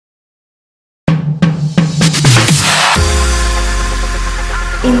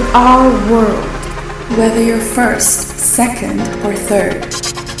our world. Whether you're first, second, or third,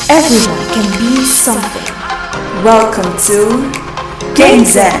 everyone can be something. Welcome to Game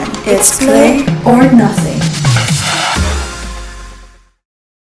Zen. It's play or nothing.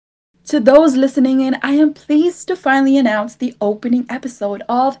 To those listening in, I am pleased to finally announce the opening episode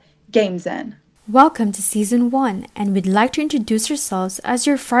of Game Zen. Welcome to Season 1, and we'd like to introduce ourselves as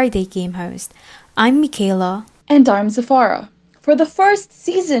your Friday game host. I'm Michaela. And I'm Zafara. For the first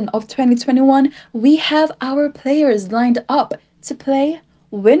season of 2021, we have our players lined up to play,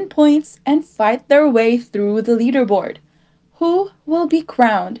 win points, and fight their way through the leaderboard. Who will be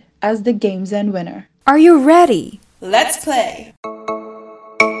crowned as the Game Zen winner? Are you ready? Let's play!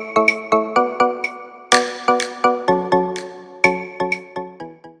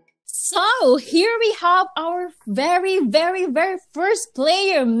 So here we have our very first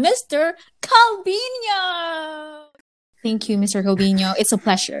player, Mr. Calvino. Thank you, Mr. Calvino. It's a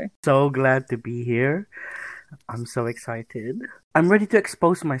pleasure. So glad to be here. I'm so excited. I'm ready to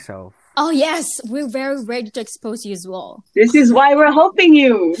expose myself. Oh yes, we're very ready to expose you as well. This is why we're helping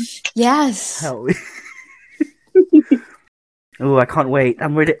you. Yes. Hell. Oh, I can't wait.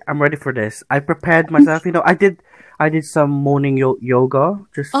 I'm ready for this. I prepared myself. I did some morning yoga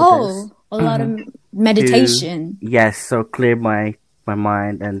just for this. A lot of meditation. Yes, so clear my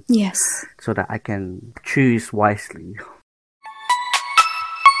mind and Yes. so that I can choose wisely.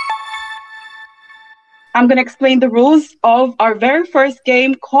 I'm going to explain the rules of our very first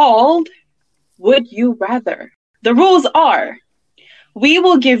game called Would You Rather. The rules are, we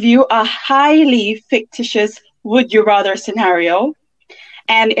will give you a highly fictitious would you rather scenario,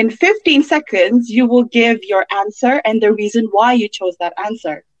 and in 15 seconds, you will give your answer and the reason why you chose that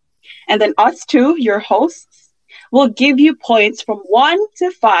answer. And then us two, your hosts, will give you points from 1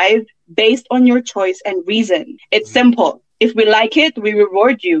 to 5 based on your choice and reason. It's simple. If we like it, we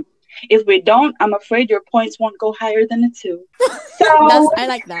reward you. If we don't, I'm afraid your points won't go higher than a 2. So I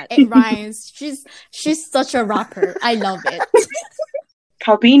like that. It rhymes. She's such a rapper. I love it.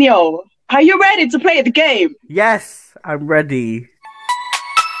 Calvino, are you ready to play the game? Yes, I'm ready.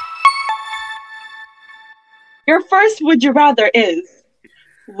 Your first would you rather is,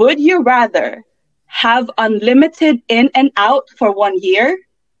 would you rather have unlimited in and out for 1 year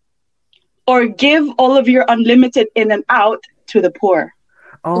or give all of your unlimited in and out to the poor?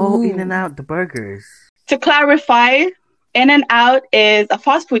 Oh, Ooh. In-N-Out, the burgers. To clarify, In-N-Out is a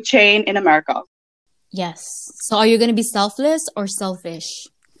fast food chain in America. Yes. So are you going to be selfless or selfish?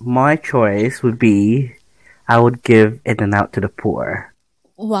 My choice would be, I would give In-N-Out to the poor.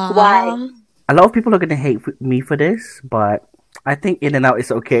 Wow. Why? A lot of people are going to hate me for this, but I think In-N-Out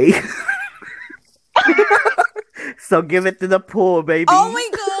is okay. So give it to the poor, baby. Oh my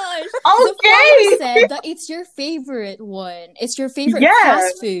gosh. Okay. The said that it's your favorite one. It's your favorite Yeah.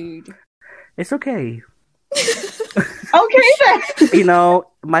 fast food. It's okay. Okay then.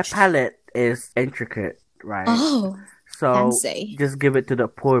 My palate is intricate, right? Oh. So fancy. just give it to the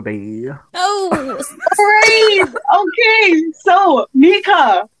poor, baby. Oh. Great. Okay. So,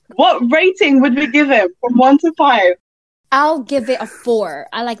 Mika, what rating would we give him from 1 to 5? I'll give it a 4.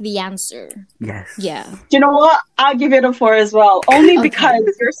 I like the answer. Yes. Yeah. You know what? I'll give it a 4 as well. Only Okay. because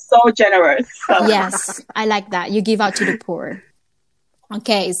you're so generous. So. Yes. I like that. You give out to the poor.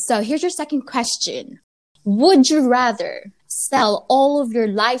 Okay. So here's your second question. Would you rather sell all of your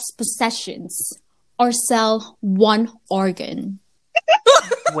life's possessions or sell one organ?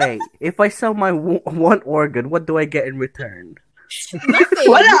 Wait, if I sell my one organ, what do I get in return? Nothing.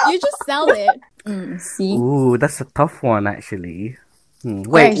 Voila. You just sell it. See? Ooh, that's a tough one, actually. Wait,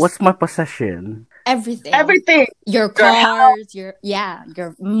 Where's- what's my possession? Everything. Everything. Your cars, your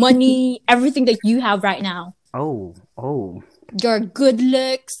money, everything that you have right now. Oh. Your good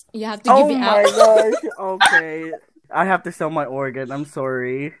looks, you have to Oh give it my out. gosh. Okay. I have to sell my organ. I'm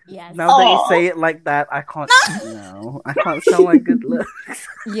sorry. Yes. Now that you Aw. say it like that, I can't. No, I can't sell my good looks.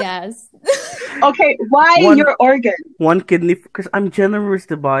 Yes. Okay, why One- your organ? One kidney, because I'm generous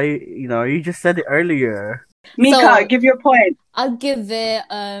to buy. You just said it earlier. Mika, So- give your point. I'll give it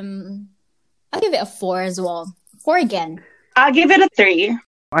a 4 as well. 4 again. I'll give it a 3.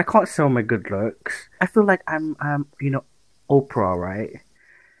 I can't sell my good looks. I feel like I'm Oprah, right?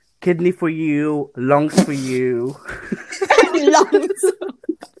 Kidney for you, lungs for you. Lungs.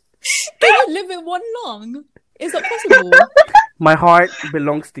 Can you live in one lung? Is that possible? My heart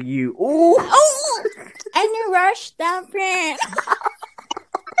belongs to you. Ooh. Oh! Any rush stamping?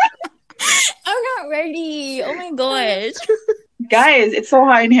 I'm not ready. Oh my gosh. Guys, it's so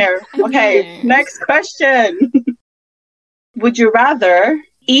hot in here. Okay, know. next question. Would you rather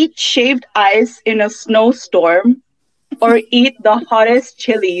eat shaved ice in a snowstorm or eat the hottest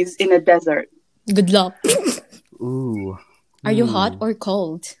chilies in a desert? Good luck. Ooh. Are you hot or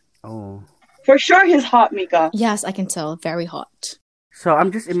cold? Oh. For sure he's hot, Mika. Yes, I can tell. Very hot. So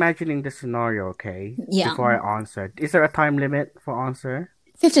I'm just imagining the scenario, okay? Yeah. Before I answer. Is there a time limit for answer?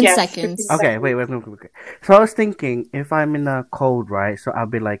 15 Yes, seconds. 15 Okay, wait. So I was thinking, if I'm in a cold, right? So I'll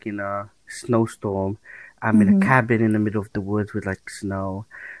be like in a snowstorm. I'm in a cabin in the middle of the woods with like snow.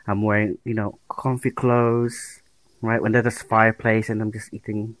 I'm wearing, comfy clothes, right? When there's a fireplace and I'm just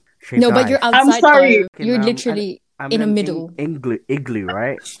eating shaved No, but you're ice. outside. sorry. Or you're I'm- literally I'm in the an middle. igloo,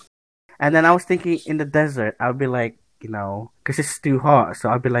 right? And then I was thinking in the desert, I'll be like, because it's too hot, so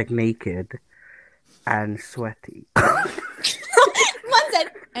I'll be like naked and sweaty. Man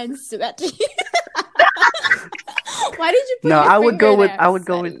said, and sweaty. Why did you put No, your I would finger go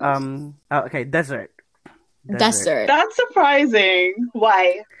with there, okay, desert. Desert. That's surprising.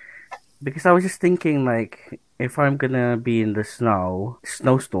 Why? Because I was just thinking like if I'm gonna be in the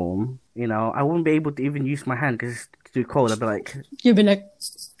snowstorm, I wouldn't be able to even use my hand because it's too cold. I'd be like, You'll be like...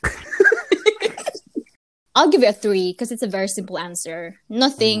 I'll give it a 3 because it's a very simple answer.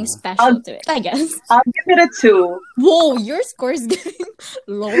 Nothing special to it, I guess. I'll give it a 2. Whoa, your score is getting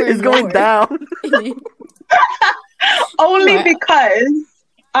lower it's and going lower. down. Only Right. because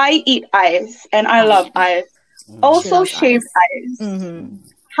I eat ice and I love ice. Also She loves shaved ice. Mm-hmm.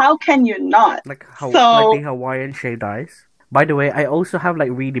 How can you not? like So- like the Hawaiian shaved ice. By the way, I also have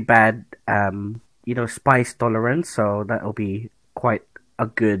like really bad spice tolerance, so that'll be quite a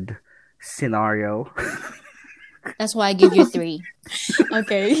good scenario. That's why I give you 3.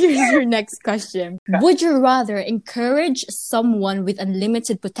 Okay, here's your next question. Would you rather encourage someone with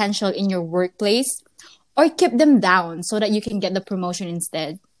unlimited potential in your workplace or keep them down so that you can get the promotion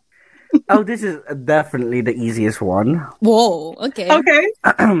instead? Oh, this is definitely the easiest one. Whoa, okay. Okay.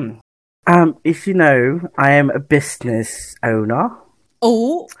 If I am a business owner,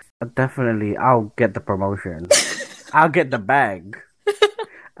 Oh, definitely I'll get the promotion. I'll get the bag.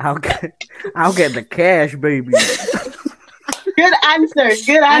 I'll get the cash, baby. Good answer.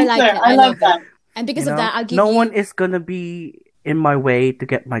 Good I answer. like it. I love that. And because You of know? that, I'll give no you... one is gonna be in my way to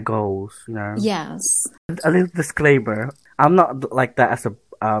get my goals. Yes. A little disclaimer: I'm not like that as a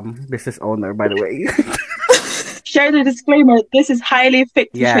business owner, by the way. Share the disclaimer. This is highly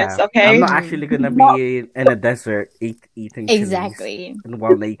fictitious, yeah, okay? I'm not actually gonna be in a desert eating chilies Exactly. and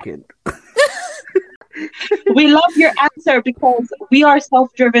while naked. We love your answer because we are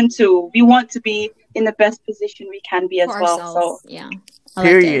self-driven too. We want to be in the best position we can be as For well. ourselves. So, Yeah. I like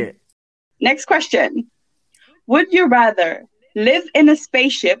Period. it. next question. Would you rather live in a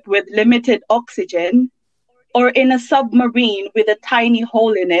spaceship with limited oxygen or in a submarine with a tiny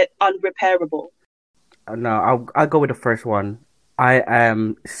hole in it, unrepairable? No, I'll go with the first one. I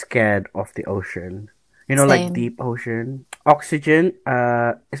am scared of the ocean. Like Same. deep ocean. Oxygen,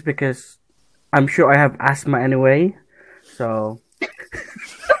 it's because I'm sure I have asthma anyway. So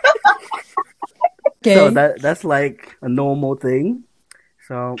so that's like a normal thing.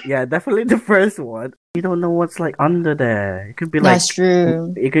 So yeah, definitely the first one. You don't know what's like under there. It could be like That's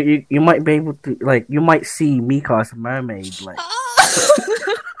true. you might be able to you might see Mika as a mermaid. Like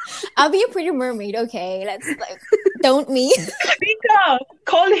I'll be a pretty mermaid, okay? Don't me. Mika,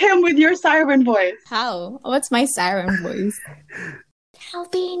 call him with your siren voice. How? What's my siren voice?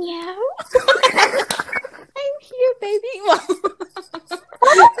 Albania. I'm here, baby.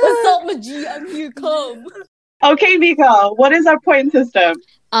 What's up, Magie? I'm here, come. Okay, Mika, what is our point system?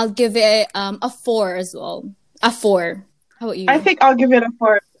 I'll give it a 4 as well. A 4. How about you? I think I'll give it a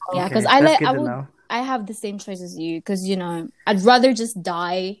 4. Yeah, because okay, that's good to know. I have the same choice as you because I'd rather just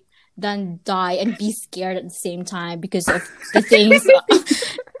die than die and be scared at the same time because of the things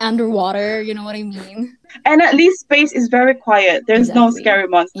underwater. You know what I mean? And at least space is very quiet. There's no Exactly. scary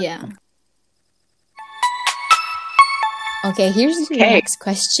monsters. Yeah. Okay, here's your Okay. next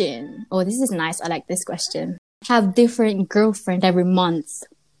question. Oh, this is nice. I like this question. Have different girlfriend every month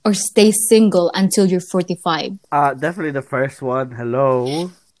or stay single until you're 45? Definitely the first one. Hello.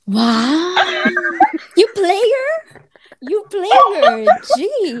 Wow. You player? You player.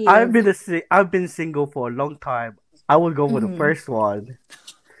 Gee. I've been single for a long time. I will go for the first one.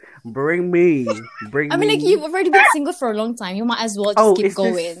 Bring me. I mean, like, you've already been single for a long time. You might as well just keep is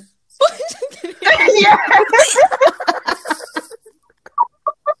going. this- Yeah.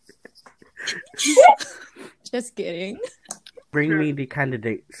 Just kidding. Bring me the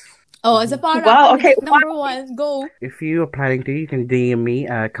candidates. Oh, as a part Wow, okay. Number 1, go. If you are planning to, you can DM me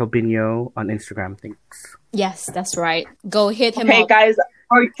Calbino on Instagram. Thanks. Yes, that's right. Go hit him Okay, up. guys,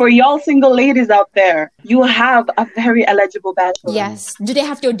 for y'all single ladies out there, you have a very eligible bachelor. Yes. Do they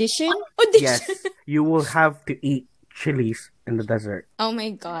have to audition? Yes, you will have to eat chilies in the desert. Oh my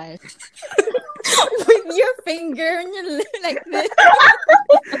god. With your finger on your lip like this.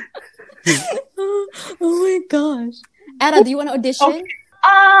 Oh my gosh. Anna, do you want to audition? Okay.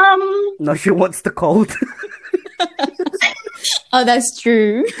 No, she wants the cold. Oh, that's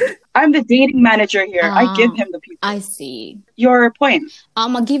true. I'm the dating manager here. I give him the people. I see. Your point.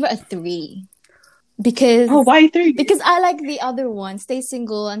 I'll give it a 3. Because Oh, why 3? because I like the other one. Stay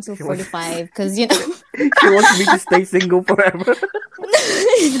single until 45. Because, you know, She wants me to stay single forever.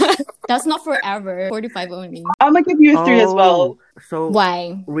 that's not forever. 45 only. I'm gonna give you a 3 as well. So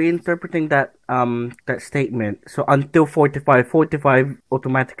Why? reinterpreting that that statement. So until 45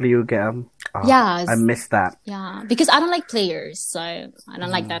 automatically you get Yes. I missed that. Yeah. Because I don't like players. So I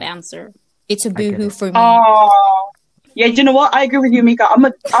don't like that answer. It's a get boo-hoo it. for me. Oh. Yeah, you know what? I agree with you, Mika. I'm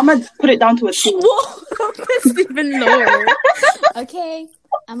gonna put it down to a 2. Whoa, that's even lower. Okay,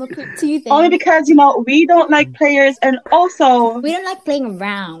 I'm gonna put 2 then. Only because, we don't like players, and also, We don't like playing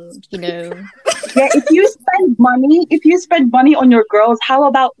around, you know. yeah, if you spend money on your girls, how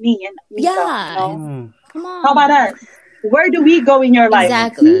about me and Mika? Yeah. Mm. Come on. How about us? Where do we go in your life?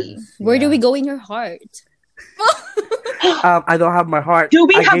 Exactly. sense, Where do yeah. we go in your heart? I don't have my heart. Do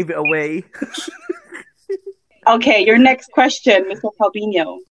we I have- gave it away. Okay, your next question, Mr.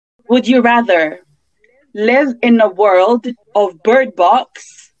 Calvino. Would you rather live in a world of Bird Box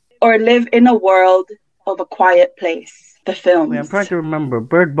or live in a world of A Quiet Place? The film. Wait, I'm trying to remember.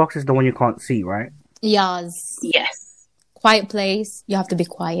 Bird Box is the one you can't see, right? Yes. Yes. Quiet place. You have to be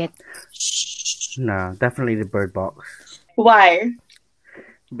quiet. No, definitely the Bird Box. Why?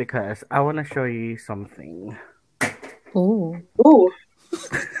 Because I want to show you something. Oh. Ooh.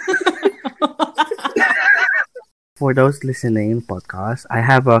 For those listening podcast, I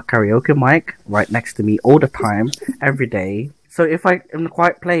have a karaoke mic right next to me all the time, every day. So if I'm in a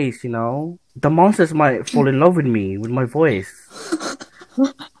quiet place, the monsters might fall in love with me, with my voice.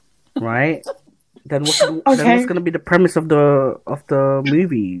 Right? Then what's gonna be the premise of the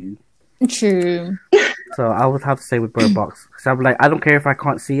movie? True. So I would have to say with Bird Box. Because I'm like, I don't care if I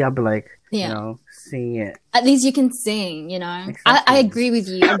can't see, I'll be like, Yeah. seeing it. At least you can sing, you know. Exactly. I agree with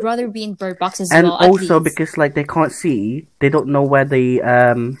you. I'd rather be in Bird Box as And well. at also least. because like they can't see, they don't know where the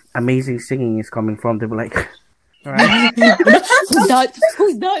amazing singing is coming from. They were like, right? Who's that?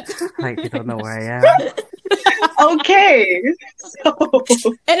 Who's that? Like they don't know where I am. Okay. So,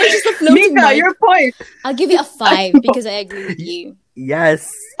 And it's just a floating Mika, mic. your point. I'll give you a 5 because I agree with you. Yes.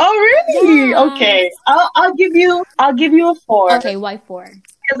 Oh, really? Yeah. Okay. I'll give you a 4. Okay, why 4?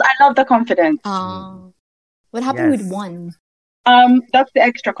 Because I love the confidence. What happened Yes. with 1? That's the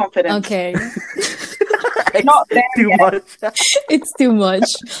extra confidence. Okay. Not there Too yet. much. It's too much.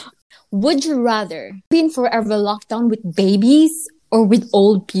 Would you rather be in forever lockdown with babies or with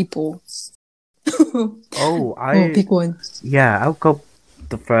old people? Oh, Pick one. I'll go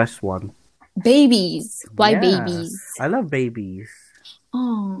the first one. Babies. Why Yeah. babies? I love babies.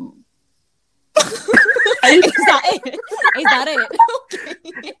 Oh. Is that it? Is that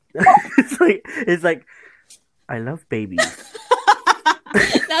it? Okay. it's like I love babies.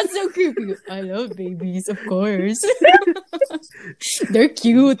 That's so creepy. I love babies, of course. They're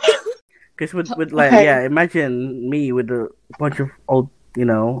cute. Because with like Okay. imagine me with a bunch of old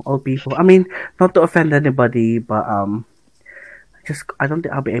people. I mean, not to offend anybody, but I don't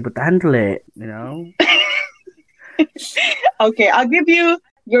think I'll be able to handle it. Okay, I'll give you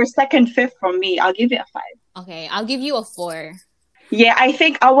your second fifth from me. I'll give you a 5. Okay, I'll give you a 4. Yeah, I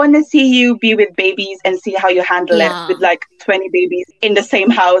think I want to see you be with babies and see how you handle Yeah. it with like 20 babies in the same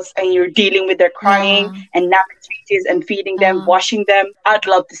house and you're dealing with their crying Yeah. and napping changes and feeding them, washing them. I'd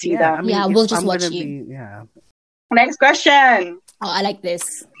love to see that. Yeah, if we'll just I'm watch gonna you. Next question. Oh, I like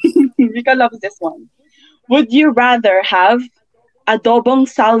this. Mika loves this one. Would you rather have adobong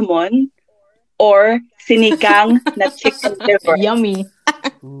salmon or sinigang na chicken liver? Yummy.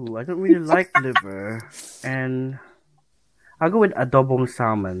 Ooh, I don't really like liver, and I'll go with adobong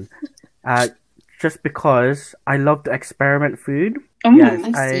salmon. Just because I love to experiment food. Yes,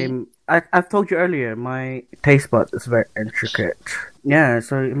 I see. I've told you earlier, my taste bud is very intricate. Yeah,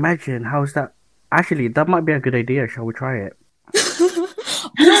 so imagine how's that. Actually, that might be a good idea. Shall we try it?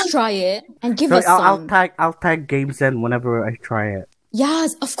 Let's try it and give So us I'll some. I'll tag games in whenever I try it.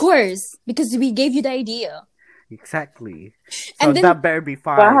 Yes, of course. Because we gave you the idea. Exactly. So And then- that better be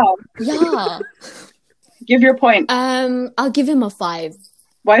 5. Wow. Yeah. Give your point. I'll give him a 5.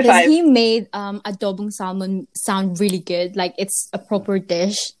 Why Because 5? he made adobong salmon sound really good. Like it's a proper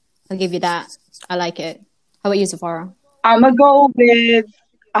dish. I'll give you that. I like it. How about you, Sephora? I'm going to go with,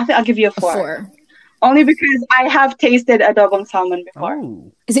 I think I'll give you a A 4. 4. Only because I have tasted adobong salmon before.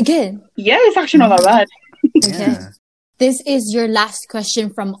 Oh, Is it good? Yeah, it's actually not that bad. Okay. yeah. This is your last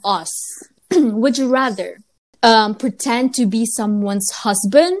question from us. Would you rather pretend to be someone's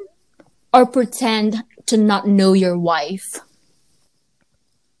husband or pretend to not know your wife?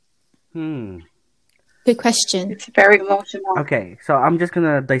 Good question. It's very emotional. Okay, so I'm just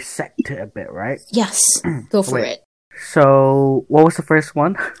gonna dissect it a bit, right? Yes, go for Wait. it. So, what was the first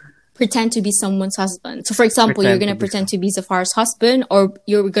one? Pretend to be someone's husband. So, for example, you're gonna pretend to be Zafar's husband, or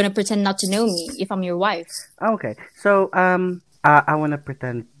you're gonna pretend not to know me if I'm your wife. Okay, so I wanna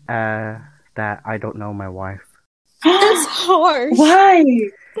pretend that I don't know my wife That's harsh.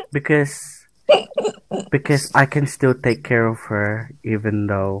 Why? because I can still take care of her even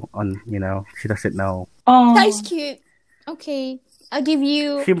though she doesn't know. Oh, That is cute. Okay, I'll give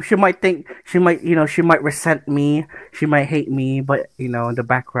you. She might think she might resent me, she might hate me, but in the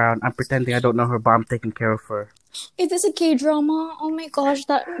background I'm pretending I don't know her, but I'm taking care of her. Is this a K drama? Oh my gosh,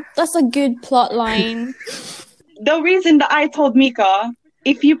 that's a good plot line. the reason that I told Mika,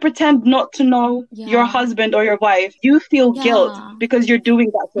 if you pretend not to know your husband or your wife, you feel guilt because you're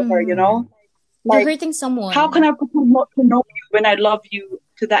doing that to her, You're Like, hurting someone. how can I pretend not to know you when I love you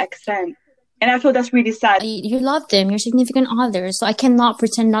to that extent? And I feel that's really sad. You love them, your significant other, so I cannot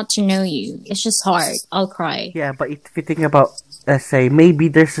pretend not to know you. It's just hard. I'll cry. Yeah, but if you think about, let's say, maybe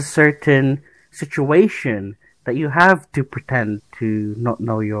there's a certain situation that you have to pretend to not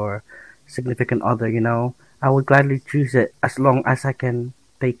know your significant other, I would gladly choose it as long as I can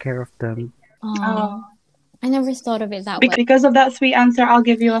take care of them. Oh, I never thought of it that way. Because of that sweet answer, I'll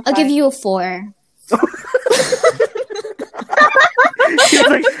give you a 5. I'll give you a 4. She's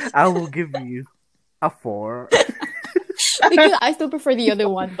like, I will give you a 4. Because I still prefer the other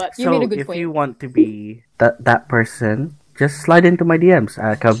one, but you made a good if point. you want to be that person, just slide into my DMs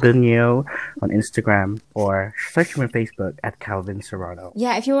at Calvinio on Instagram or search me on Facebook at Calvin Serrano.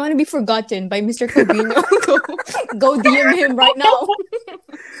 Yeah, if you want to be forgotten by Mr. Calvino, go DM him right now.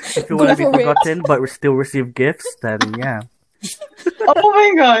 If you want to be forgotten but still receive gifts, then yeah. Oh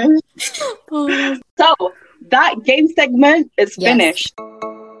my gosh. So, that game segment is finished.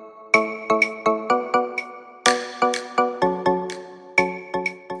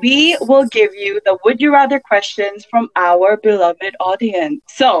 We will give you the Would You Rather questions from our beloved audience.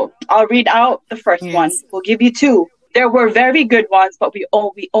 So, I'll read out the first one. We'll give you 2. There were very good ones, but we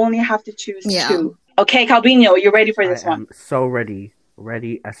only have to choose 2. Okay, Calvino, you ready for this one? I'm so ready.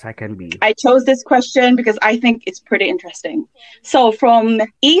 Ready as I can be. I chose this question because I think it's pretty interesting. So from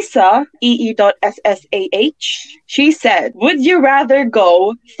Isa, EE.SSAH, she said, would you rather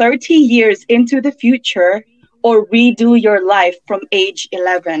go 30 years into the future or redo your life from age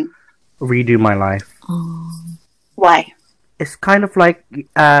 11? Redo my life. Why? It's kind of like,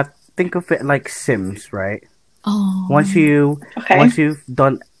 think of it like Sims, right? Once you've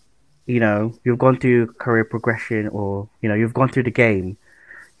done, you've gone through career progression or, you've gone through the game,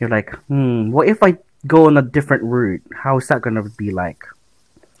 you're like, what if I go on a different route? How is that going to be like?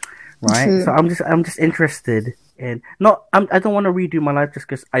 Right? True. So I'm just interested in, I don't want to redo my life just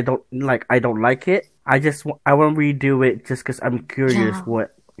because I don't like it. I want to redo it just because I'm curious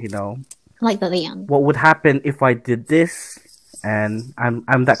what, like the Leon. What would happen if I did this? And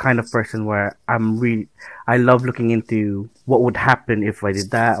I'm that kind of person where I love looking into what would happen if I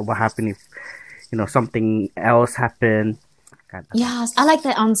did that. What happened if, something else happened. Yes, I like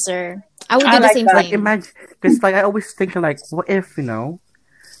that answer. I would do the same thing. Like imagine, because I always think like, what if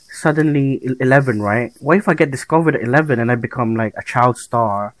suddenly 11, right? What if I get discovered at 11 and I become like a child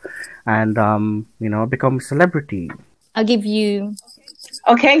star, and become a celebrity? I'll give you.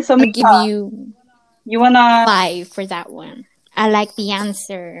 Okay, so I'll give you. You wanna 5 for that one. I like the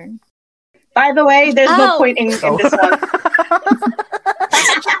answer. By the way, there's no point in this one.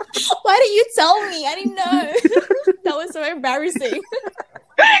 Why didn't you tell me? I didn't know. That was so embarrassing.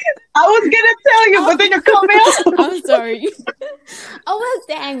 I was gonna tell you, but then you called me out. I'm sorry. Oh well,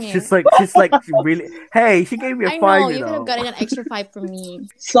 dang it. She's like really. Hey, she gave me a 5. I know you could have gotten an extra 5 from me.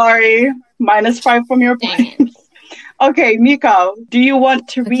 Sorry, -5 from your points. Okay, Mika, do you want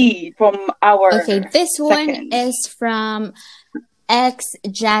to read from our? Okay, this one is from X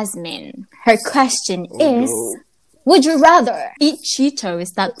Jasmine. Her question is: would you rather eat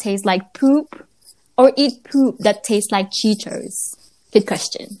Cheetos that taste like poop, or eat poop that tastes like Cheetos? Good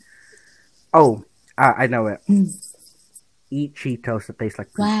question. Oh, I know it. Eat Cheetos that taste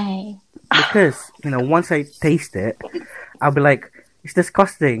like poop. Why? Because once I taste it, I'll be like, it's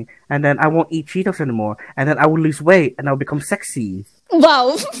disgusting, and then I won't eat Cheetos anymore, and then I will lose weight, and I'll become sexy.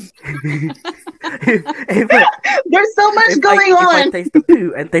 Wow. There's so much going on. If I taste the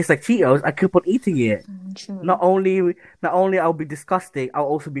poo and taste like Cheetos, I keep on eating it. True. Not only I'll be disgusting, I'll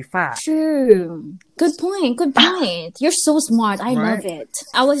also be fat. True. Good point. Good point. You're so smart. I love Right? it.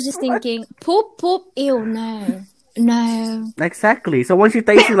 I was just thinking, poop, poop, ew, no. No. Exactly. So once you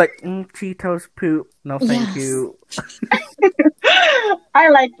taste, you're like, Cheetos poop. No, thank Yes. you. I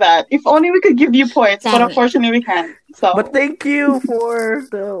like that. If only we could give you points, but Damn it. unfortunately we can't. So But thank you for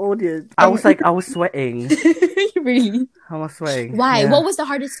the audience. I was sweating. Really? I was sweating. Why? Yeah. What was the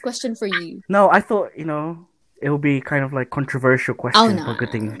hardest question for you? No, I thought, it would be kind of like controversial questions, no. but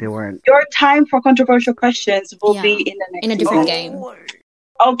good thing they weren't. your time for controversial questions will Yeah. be in the next In a different season. game.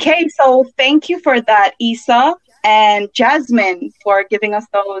 Okay, so thank you for that, Isa and Jasmine, for giving us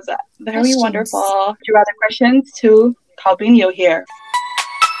those very Questions. wonderful rather questions to Calvinio here.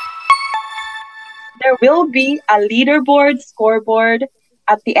 There will be a leaderboard, scoreboard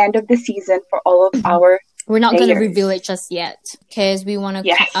at the end of the season for all of our We're not going to players. reveal it just yet because we want to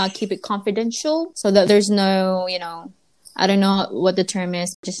Yes. keep it confidential so that there's no, I don't know what the term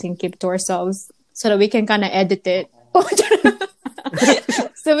is, just can keep it to ourselves so that we can kind of edit it.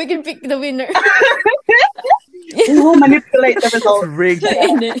 So we can pick the winner. We will manipulate the It's results. rigged.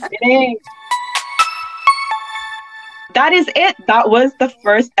 That is it. That was the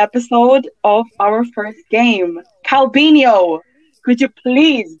first episode of our first game. Calvinio, could you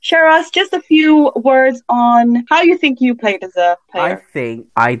please share us just a few words on how you think you played as a I player? think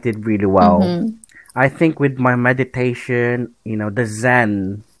I did really well. Mhm. I think with my meditation, the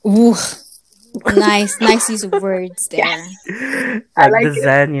Zen, Ooh. Nice use of words there. I like like the it.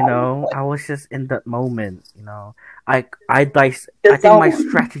 Zen, I was just in that moment, I The think my zone.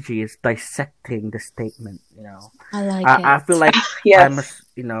 strategy is dissecting the statement, I like it. I feel like Yes. I'm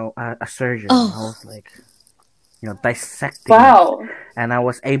a surgeon. Oh. I was like, dissecting it. Wow. And I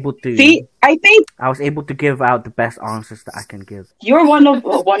was able to See, I think give out the best answers that I can give. you're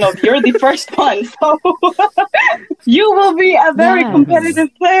you're the first one. So you will be a very Yes. competitive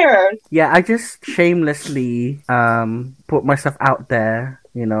player. Yeah, I just shamelessly put myself out there,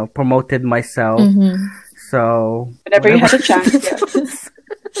 promoted myself. Mhm. So Whenever you had a chance. Yes.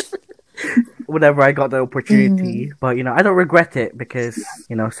 whenever I got the opportunity, Mm-hmm. but I don't regret it because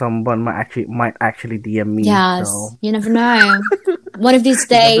someone might actually DM me. Yes. So. You never know. One of these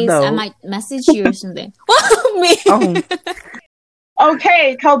days, know. I might message you or something. Me. Oh,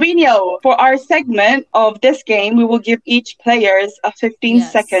 Okay, Calvinio, for our segment of this game, we will give each players a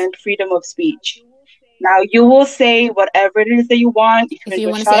 15-second freedom of speech. Now, you will say whatever it is that you want. If you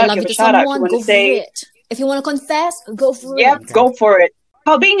want to to say I love give you a to shout out. If you someone, want go to say, for it. If you want to confess, go for yep, it. go for it.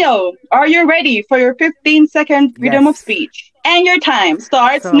 Calvinio, are you ready for your 15-second freedom of Yes. speech? And your time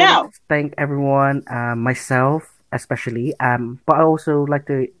starts so now. thank everyone, myself especially, but I also like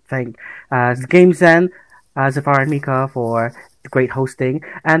to thank Game Zen, Zafar and Mika for the great hosting.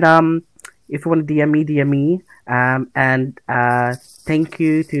 And if you want to DM me. And thank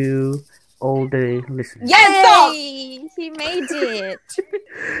you to all the listeners. Yay! He made it.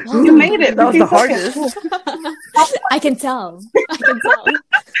 You made it. That was the 15 seconds. hardest. I can tell.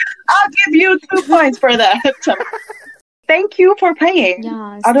 I'll give you 2 points for that. Thank you for playing.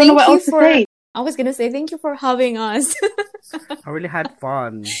 Yes. I don't know what else to say. I was gonna say thank you for having us. I really had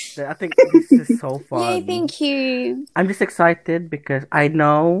fun. I think this is so fun. Yay! Thank you. I'm just excited because I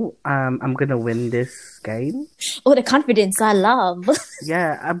know I'm gonna win this game. Oh, the confidence I love.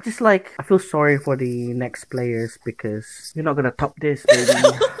 Yeah, I'm just like, I feel sorry for the next players because you're not gonna top this, baby.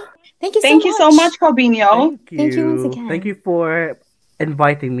 Thank you so much, Calvinio. Thank you once again. Thank you for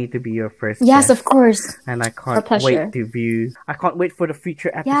inviting me to be your first Yes, guest. of course. And I Our can't pleasure. wait to view. I can't wait for the future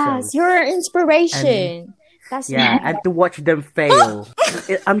Yes, episodes. you're an inspiration. That's Yeah, and to watch them fail.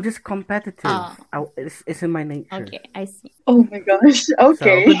 I'm just competitive. Oh. It's in my nature. okay. I see. Oh my gosh.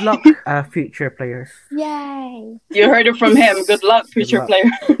 Okay. So good luck, future players. Yay! You heard it from him. Good luck, future luck.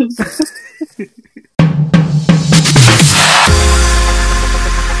 players.